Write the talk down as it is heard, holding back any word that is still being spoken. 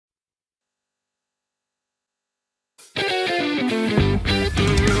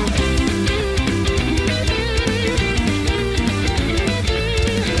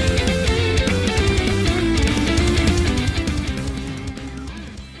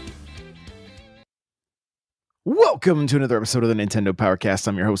Welcome to another episode of the Nintendo Powercast.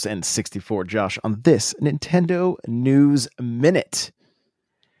 I'm your host, N64 Josh, on this Nintendo News Minute.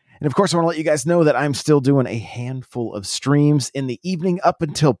 And of course, I want to let you guys know that I'm still doing a handful of streams in the evening up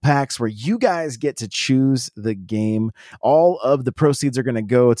until PAX where you guys get to choose the game. All of the proceeds are going to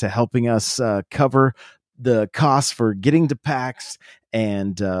go to helping us cover the costs for getting to PAX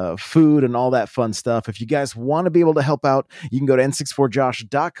and food and all that fun stuff. If you guys want to be able to help out, you can go to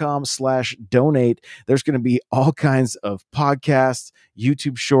n64josh.com/donate. There's going to be all kinds of podcasts,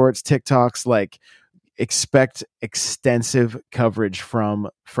 YouTube shorts, TikToks, like expect extensive coverage from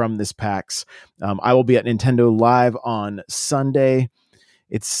this PAX. I will be at Nintendo Live on Sunday.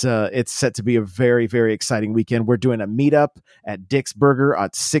 It's set to be a very, very exciting weekend. We're doing a meetup at Dick's Burger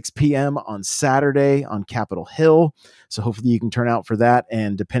at 6 p.m. on Saturday on Capitol Hill. So hopefully you can turn out for that.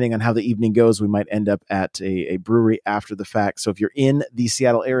 And depending on how the evening goes, we might end up at a brewery after the fact. So if you're in the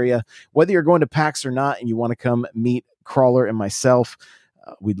Seattle area, whether you're going to PAX or not, and you want to come meet Crawler and myself,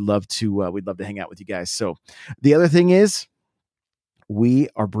 we'd love to hang out with you guys. So the other thing is, we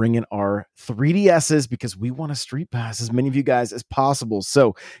are bringing our 3DSs because we want to street pass as many of you guys as possible.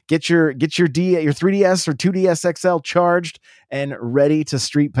 So get your 3DS or 2DS XL charged and ready to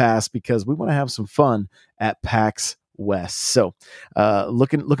street pass because we want to have some fun at PAX West. So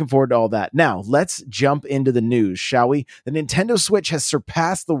looking forward to all that. Now let's jump into the news, shall we? The Nintendo Switch has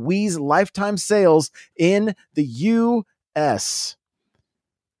surpassed the Wii's lifetime sales in the US.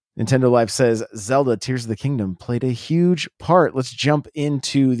 Nintendo Life says Zelda Tears of the Kingdom played a huge part. Let's jump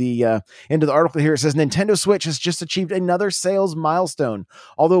into the article here. It says Nintendo Switch has just achieved another sales milestone.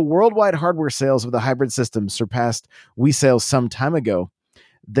 Although worldwide hardware sales of the hybrid system surpassed Wii sales some time ago,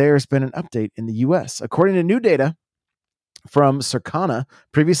 there's been an update in the US. According to new data from Circana,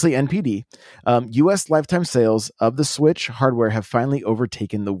 previously NPD, U.S. lifetime sales of the Switch hardware have finally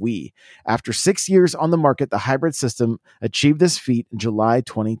overtaken the Wii. After 6 years on the market, the hybrid system achieved this feat in July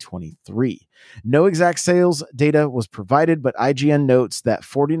 2023. No exact sales data was provided, but IGN notes that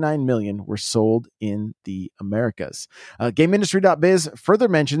 49 million were sold in the Americas. GameIndustry.biz further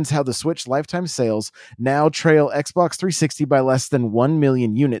mentions how the Switch lifetime sales now trail Xbox 360 by less than 1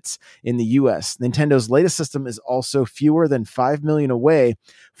 million units in the US. Nintendo's latest system is also fewer than 5 million away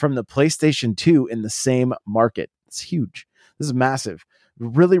from the PlayStation 2 in the same market. It's huge. This is massive.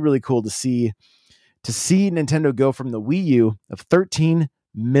 Really, really cool to see Nintendo go from the Wii U of 13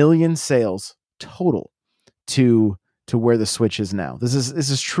 million sales total to where the Switch is now. This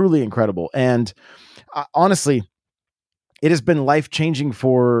is truly incredible. And honestly, it has been life-changing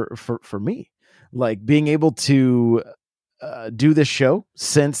for me. Like being able to do this show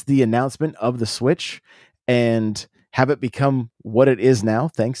since the announcement of the Switch and have it become what it is now,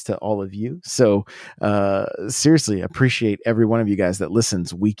 thanks to all of you. So seriously, appreciate every one of you guys that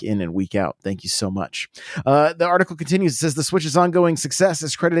listens week in and week out. Thank you so much. The article continues. It says the Switch's ongoing success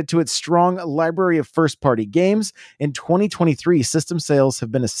is credited to its strong library of first-party games. In 2023, system sales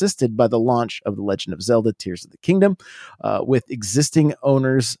have been assisted by the launch of The Legend of Zelda Tears of the Kingdom, with existing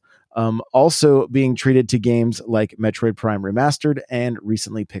owners also being treated to games like Metroid Prime Remastered and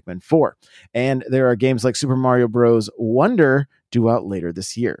recently Pikmin 4. And there are games like Super Mario Bros. Wonder due out later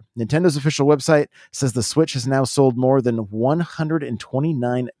this year. Nintendo's official website says the Switch has now sold more than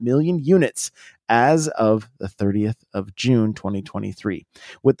 129 million units as of the 30th of June 2023,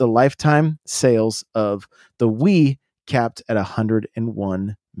 with the lifetime sales of the Wii capped at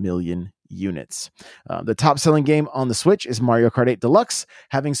 101 million units. The top-selling game on the Switch is Mario Kart 8 Deluxe,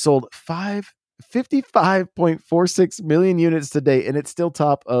 having sold 55.46 million units to date, and it's still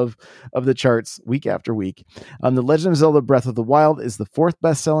top of the charts week after week. The Legend of Zelda Breath of the Wild is the fourth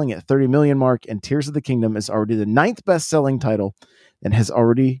best-selling at 30 million mark, and Tears of the Kingdom is already the ninth best-selling title and has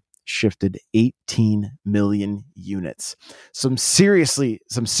already shifted 18 million units. Some serious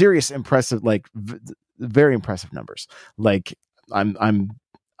impressive, like very impressive numbers. Like I'm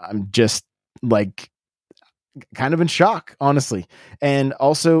just like kind of in shock, honestly, and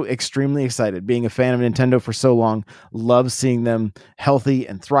also extremely excited. Being a fan of Nintendo for so long, love seeing them healthy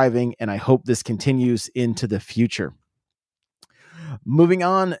and thriving, and I hope this continues into the future. Moving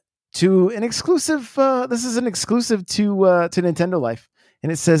on to an exclusive. This is an exclusive to Nintendo Life.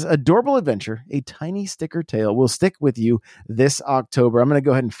 And it says, Adorable Adventure, a tiny sticker tale will stick with you this October. I'm going to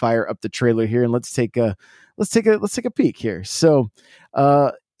go ahead and fire up the trailer here, and let's take a peek here. So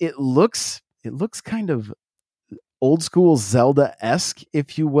it looks kind of old school Zelda-esque,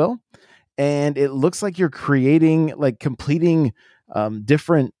 if you will. And it looks like you're completing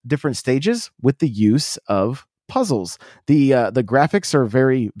different stages with the use of puzzles. The graphics are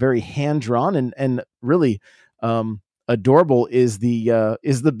very, very hand drawn and really adorable is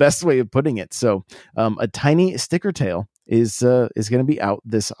the best way of putting it. So a tiny sticker tail is going to be out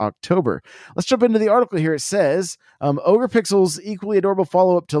this October. Let's jump into the article here. It says Ogre Pixel's equally adorable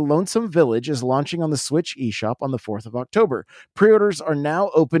follow-up to Lonesome Village is launching on the Switch eShop on the 4th of October. Pre-orders are now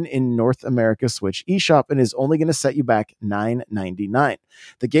open in North America Switch eShop and is only going to set you back $9.99.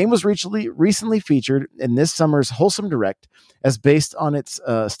 The game was recently featured in this summer's Wholesome Direct as based on its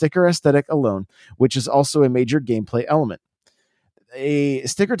sticker aesthetic alone, which is also a major gameplay element. A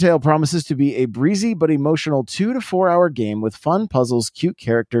Sticker Tale promises to be a breezy but emotional 2 to 4 hour game with fun puzzles, cute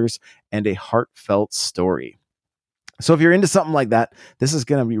characters, and a heartfelt story. So if you're into something like that, this is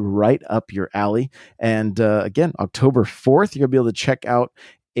going to be right up your alley. And again, October 4th, you're going to be able to check out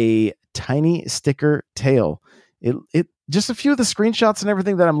a tiny sticker tale. It just a few of the screenshots and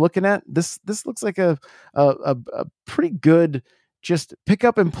everything that I'm looking at. This looks like a pretty good, just pick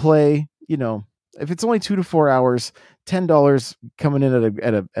up and play. You know, if it's only 2 to 4 hours, $10 coming in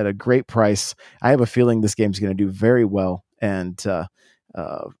at a great price. I have a feeling this game's going to do very well. And from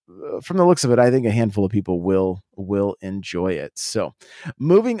the looks of it, I think a handful of people will enjoy it. So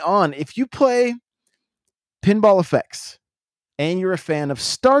moving on, if you play Pinball Effects and you're a fan of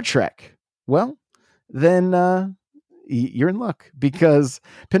Star Trek, well, then you're in luck, because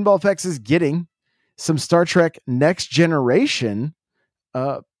Pinball Effects is getting some Star Trek Next Generation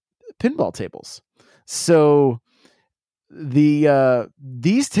pinball tables. So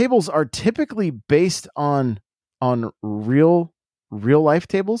these tables are typically based on real life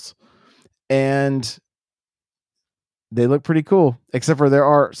tables, and they look pretty cool, except for there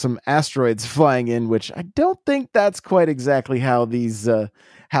are some asteroids flying in, which I don't think that's quite exactly how these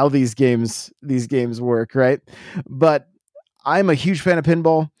games work, right? But I'm a huge fan of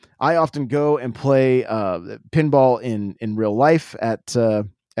pinball. I often go and play pinball in real life at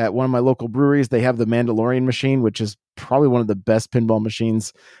one of my local breweries. They have the Mandalorian machine, which is probably one of the best pinball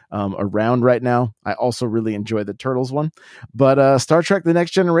machines around right now. I also really enjoy the Turtles one. But Star Trek The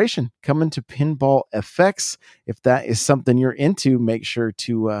Next Generation coming to Pinball FX. If that is something you're into, make sure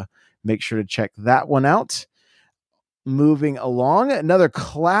to check that one out. Moving along, another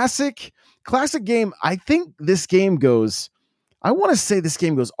classic game. I think this game goes, I want to say this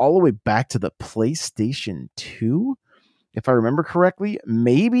game goes all the way back to the PlayStation 2, if I remember correctly.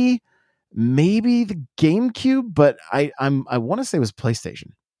 Maybe the GameCube, but I want to say it was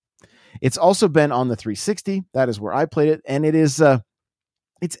PlayStation. It's also been on the 360. That is where I played it, and it is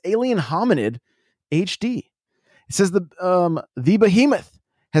it's Alien Hominid HD. It says the Behemoth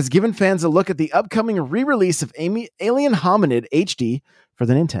has given fans a look at the upcoming re-release of Alien Hominid HD for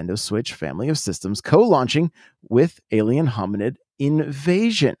the Nintendo Switch family of systems, co-launching with Alien Hominid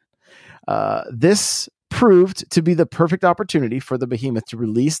Invasion. This proved to be the perfect opportunity for the Behemoth to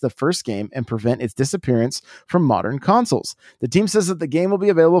release the first game and prevent its disappearance from modern consoles. The team says that the game will be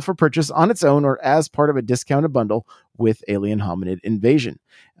available for purchase on its own or as part of a discounted bundle with Alien Hominid Invasion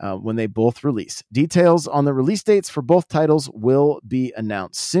when they both release. Details on the release dates for both titles will be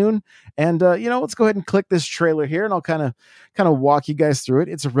announced soon. And let's go ahead and click this trailer here, and I'll kind of walk you guys through it.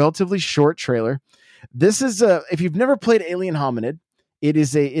 It's a relatively short trailer. This is if you've never played Alien Hominid, it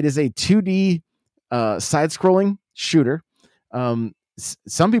is a 2D side-scrolling shooter.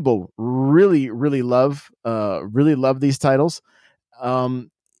 Some people really love these titles.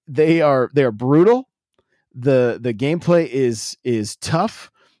 They are brutal. The gameplay is tough.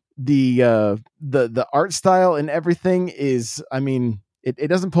 The art style and everything is, I mean, it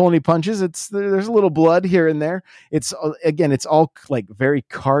doesn't pull any punches. There's a little blood here and there. It's all like very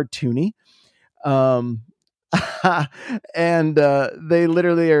cartoony. And they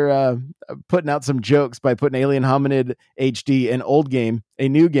literally are putting out some jokes by putting Alien Hominid HD, an old game, a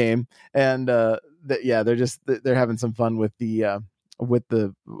new game, and they're having some fun with the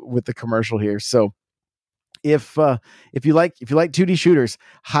commercial here. So if you like 2D shooters,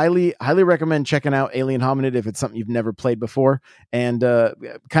 highly recommend checking out Alien Hominid if it's something you've never played before. And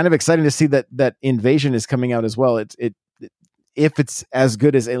kind of exciting to see that Invasion is coming out as well. If it's as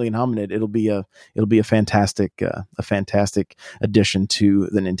good as Alien Hominid, it'll be a fantastic addition to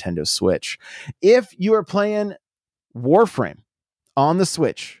the Nintendo Switch. If you are playing Warframe on the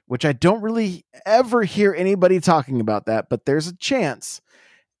Switch, which I don't really ever hear anybody talking about that, but there's a chance,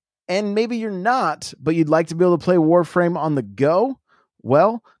 and maybe you're not, but you'd like to be able to play Warframe on the go,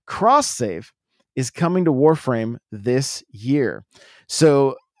 well, cross save is coming to Warframe this year.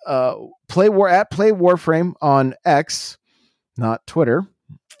 So play Warframe on X, not Twitter.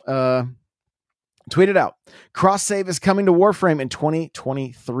 Tweet it out. Cross save is coming to Warframe in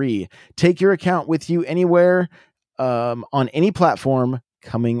 2023. Take your account with you anywhere, on any platform,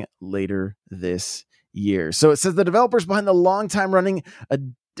 coming later this year. So it says the developers behind the long time running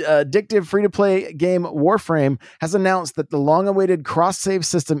addictive free-to-play game Warframe has announced that the long-awaited cross-save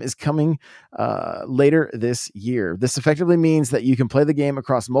system is coming later this year. This effectively means that you can play the game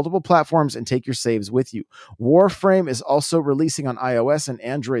across multiple platforms and take your saves with you. Warframe is also releasing on iOS and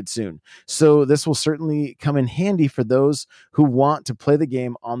Android soon, so this will certainly come in handy for those who want to play the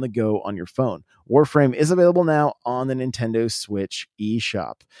game on the go on your phone. Warframe is available now on the Nintendo Switch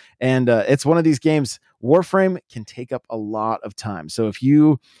eShop, and it's one of these games. Warframe can take up a lot of time. So if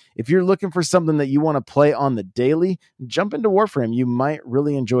you're looking for something that you want to play on the daily, jump into Warframe. You might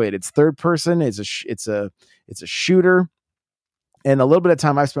really enjoy it. It's third person. It's a shooter, and a little bit of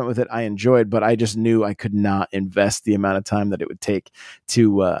time I've spent with it, I enjoyed. But I just knew I could not invest the amount of time that it would take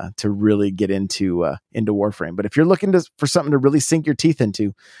to really get into Warframe. But if you're looking for something to really sink your teeth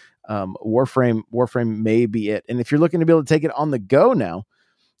into, Warframe may be it. And if you're looking to be able to take it on the go now,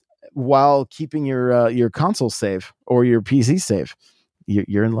 while keeping your console safe or your PC safe,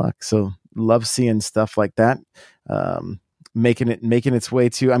 you're in luck. So love seeing stuff like that, making its way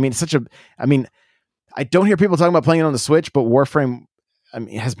to. I mean, I don't hear people talking about playing it on the Switch, but Warframe,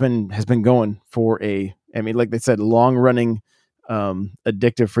 has been going for like they said, long running,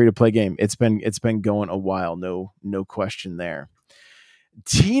 addictive free to play game. It's been going a while. No question there.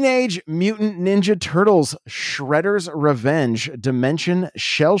 Teenage Mutant Ninja Turtles Shredder's Revenge Dimension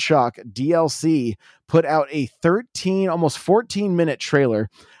Shell Shock DLC put out a 13, almost 14-minute trailer.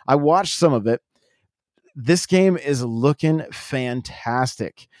 I watched some of it. This game is looking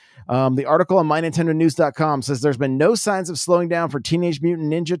fantastic. The article on MyNintendoNews.com says there's been no signs of slowing down for Teenage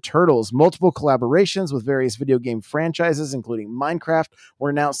Mutant Ninja Turtles. Multiple collaborations with various video game franchises, including Minecraft, were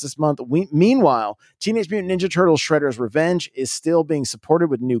announced this month. Meanwhile, Teenage Mutant Ninja Turtles Shredder's Revenge is still being supported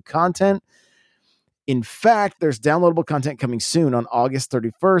with new content. In fact, there's downloadable content coming soon on August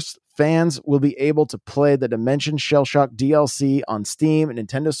 31st. Fans will be able to play the Dimension Shell Shock DLC on Steam,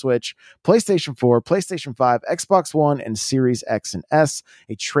 Nintendo Switch, PlayStation 4, PlayStation 5, Xbox One, and Series X and S.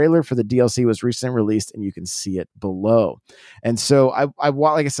 A trailer for the DLC was recently released, and you can see it below. And so,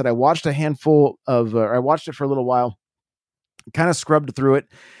 like I said, I watched a handful of, I watched it for a little while, kind of scrubbed through it,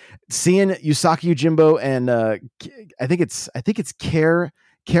 seeing Yusaki Yojimbo and I think it's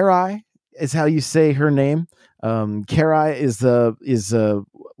Karai is how you say her name. Karai is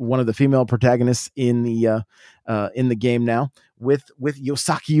one of the female protagonists in the game now with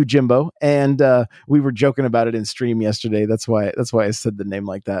Yosaki Yojimbo, and we were joking about it in stream yesterday. That's why I said the name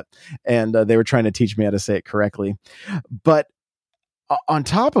like that, and they were trying to teach me how to say it correctly. But on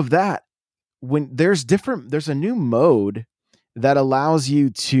top of that, when there's a new mode that allows you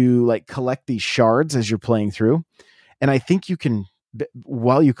to like collect these shards as you're playing through, and I think you can.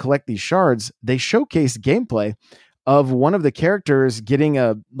 While you collect these shards, they showcase gameplay of one of the characters getting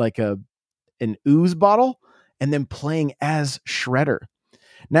an ooze bottle and then playing as Shredder.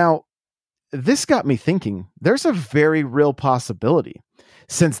 Now, this got me thinking, there's a very real possibility,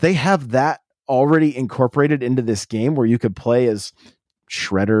 since they have that already incorporated into this game where you could play as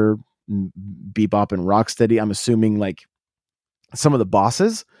Shredder, Bebop, and Rocksteady. I'm assuming like some of the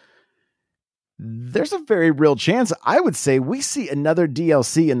bosses. There's a very real chance, I would say, we see another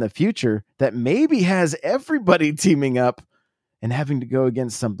DLC in the future that maybe has everybody teaming up and having to go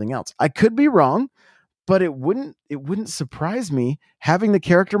against something else. I could be wrong, but it wouldn't surprise me, having the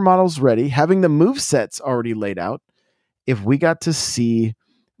character models ready, having the movesets already laid out, if we got to see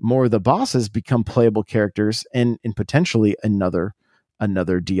more of the bosses become playable characters and potentially another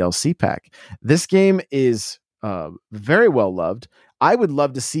DLC pack. This game is very well loved. I would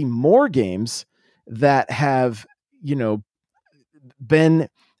love to see more games that have, been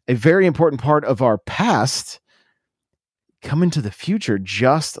a very important part of our past come into the future,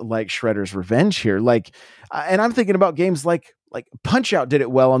 just like Shredder's Revenge here. Like, and I'm thinking about games like Punch-Out did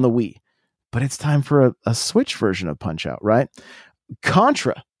it well on the Wii, but it's time for a Switch version of Punch-Out, right?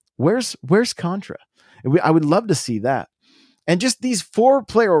 Contra, where's Contra? I would love to see that. And just these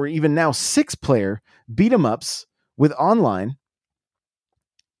 4-player or even now 6-player beat 'em ups with online.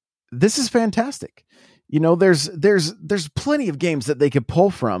 This is fantastic. There's plenty of games that they could pull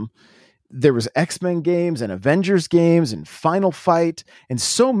from. There was X-Men games and Avengers games and Final Fight and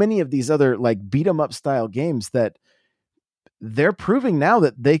so many of these other like beat 'em up style games that they're proving now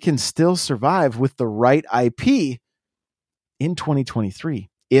that they can still survive with the right IP in 2023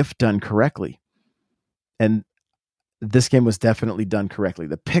 if done correctly. And this game was definitely done correctly.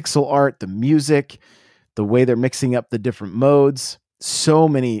 The pixel art, the music, the way they're mixing up the different modes. So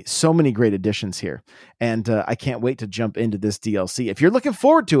many great additions here. And I can't wait to jump into this DLC. If you're looking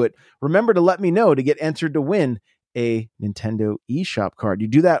forward to it, remember to let me know to get entered to win a Nintendo eShop card. You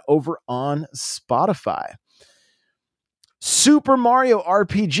do that over on Spotify. Super Mario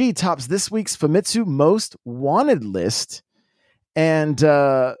RPG tops this week's Famitsu Most Wanted list. And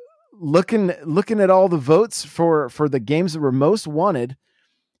looking at all the votes for the games that were most wanted,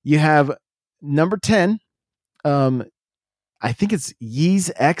 you have number 10. I think it's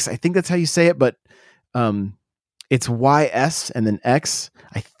Yeez X. I think that's how you say it, but it's YS and then X.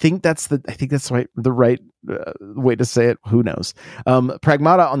 I think that's the right way to say it. Who knows?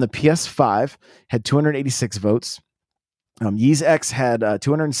 Pragmata on the PS5 had 286 votes. Yeez X had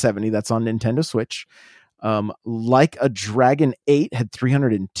 270. That's on Nintendo Switch. Like a Dragon 8 had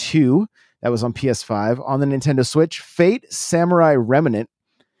 302. That was on PS5. On the Nintendo Switch, Fate Samurai Remnant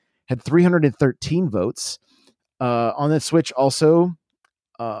had 313 votes. On the Switch also,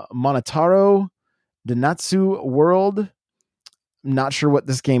 Monotaro Denatsu World. Not sure what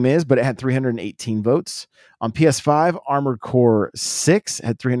this game is, but it had 318 votes. On PS5, Armored Core 6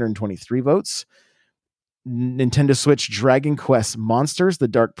 had 323 votes. Nintendo Switch Dragon Quest Monsters, The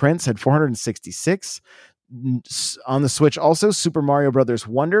Dark Prince had 466. On the Switch also, Super Mario Brothers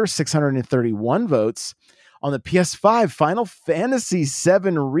Wonder, 631 votes. On the PS5, Final Fantasy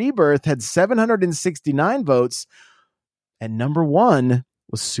VII Rebirth had 769 votes. And number one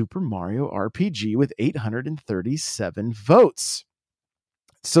was Super Mario RPG with 837 votes.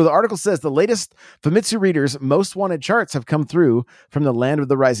 So the article says the latest Famitsu Reader's most wanted charts have come through from the land of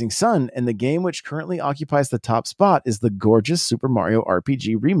the rising sun, and the game which currently occupies the top spot is the gorgeous Super Mario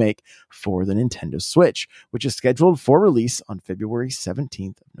RPG remake for the Nintendo Switch, which is scheduled for release on February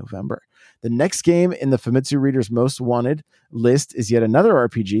 17th of November. The next game in the Famitsu Reader's most wanted list is yet another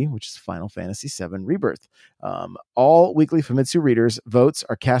RPG, which is Final Fantasy VII Rebirth. All weekly Famitsu Readers votes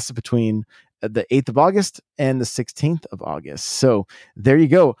are cast between the 8th of August and the 16th of August. So there you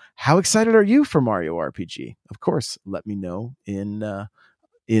go. How excited are you for Mario RPG? Of course, let me know in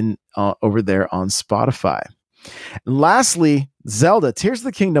over there on Spotify. And lastly, Zelda Tears of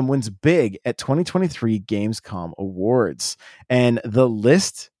the Kingdom wins big at 2023 Gamescom Awards. And the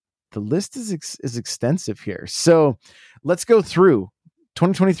list is extensive here. So let's go through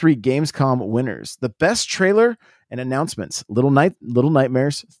 2023 Gamescom winners. The best trailer and announcements, Little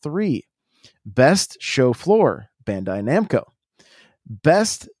Nightmares 3. Best show floor, Bandai Namco.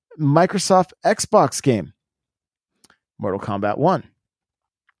 Best Microsoft Xbox game, Mortal Kombat 1.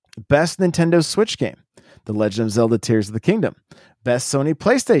 Best Nintendo Switch game, The Legend of Zelda Tears of the Kingdom. Best Sony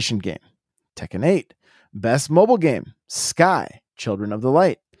PlayStation game, Tekken 8. Best mobile game, Sky, Children of the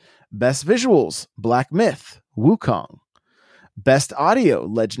Light. Best visuals, Black Myth, Wukong. Best audio,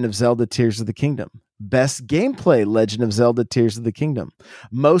 Legend of Zelda Tears of the Kingdom. Best gameplay, Legend of Zelda Tears of the Kingdom.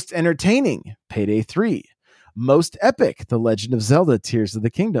 Most entertaining, Payday 3. Most epic, The Legend of Zelda Tears of the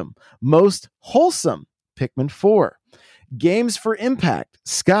Kingdom. Most wholesome, Pikmin 4. Games for Impact,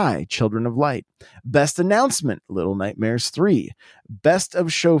 Sky, Children of Light. Best announcement, Little Nightmares 3. Best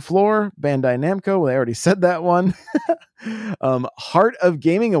of show floor, Bandai Namco. Well, I already said that one. Heart of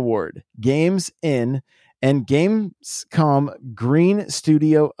Gaming Award, Games In, and Gamescom Green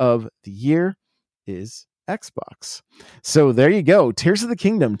Studio of the Year is Xbox. So there you go. Tears of the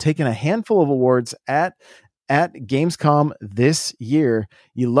Kingdom taking a handful of awards at Gamescom this year.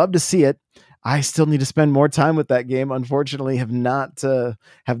 You love to see it. I still need to spend more time with that game. Unfortunately, have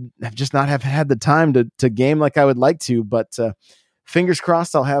just not had the time to game like I would like to. But fingers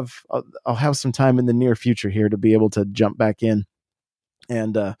crossed, I'll have some time in the near future here to be able to jump back in.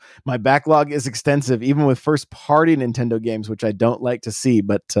 And my backlog is extensive, even with first-party Nintendo games, which I don't like to see,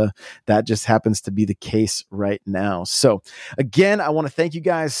 but that just happens to be the case right now. So, again, I want to thank you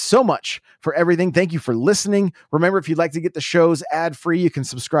guys so much for everything. Thank you for listening. Remember, if you'd like to get the shows ad-free, you can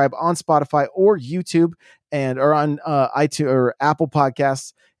subscribe on Spotify or YouTube or on iTunes or Apple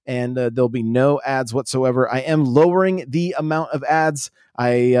Podcasts, and there'll be no ads whatsoever. I am lowering the amount of ads.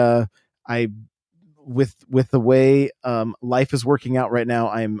 With the way life is working out right now,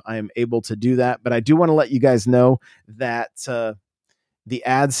 I'm able to do that. But I do want to let you guys know that the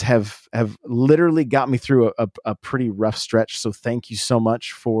ads have literally got me through a pretty rough stretch. So thank you so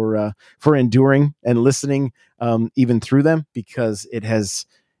much for enduring and listening even through them, because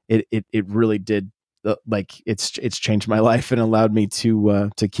it really did. It's changed my life and allowed me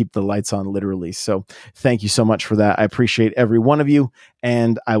to keep the lights on, literally. So thank you so much for that. I appreciate every one of you,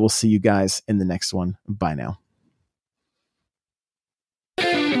 and I will see you guys in the next one. Bye now.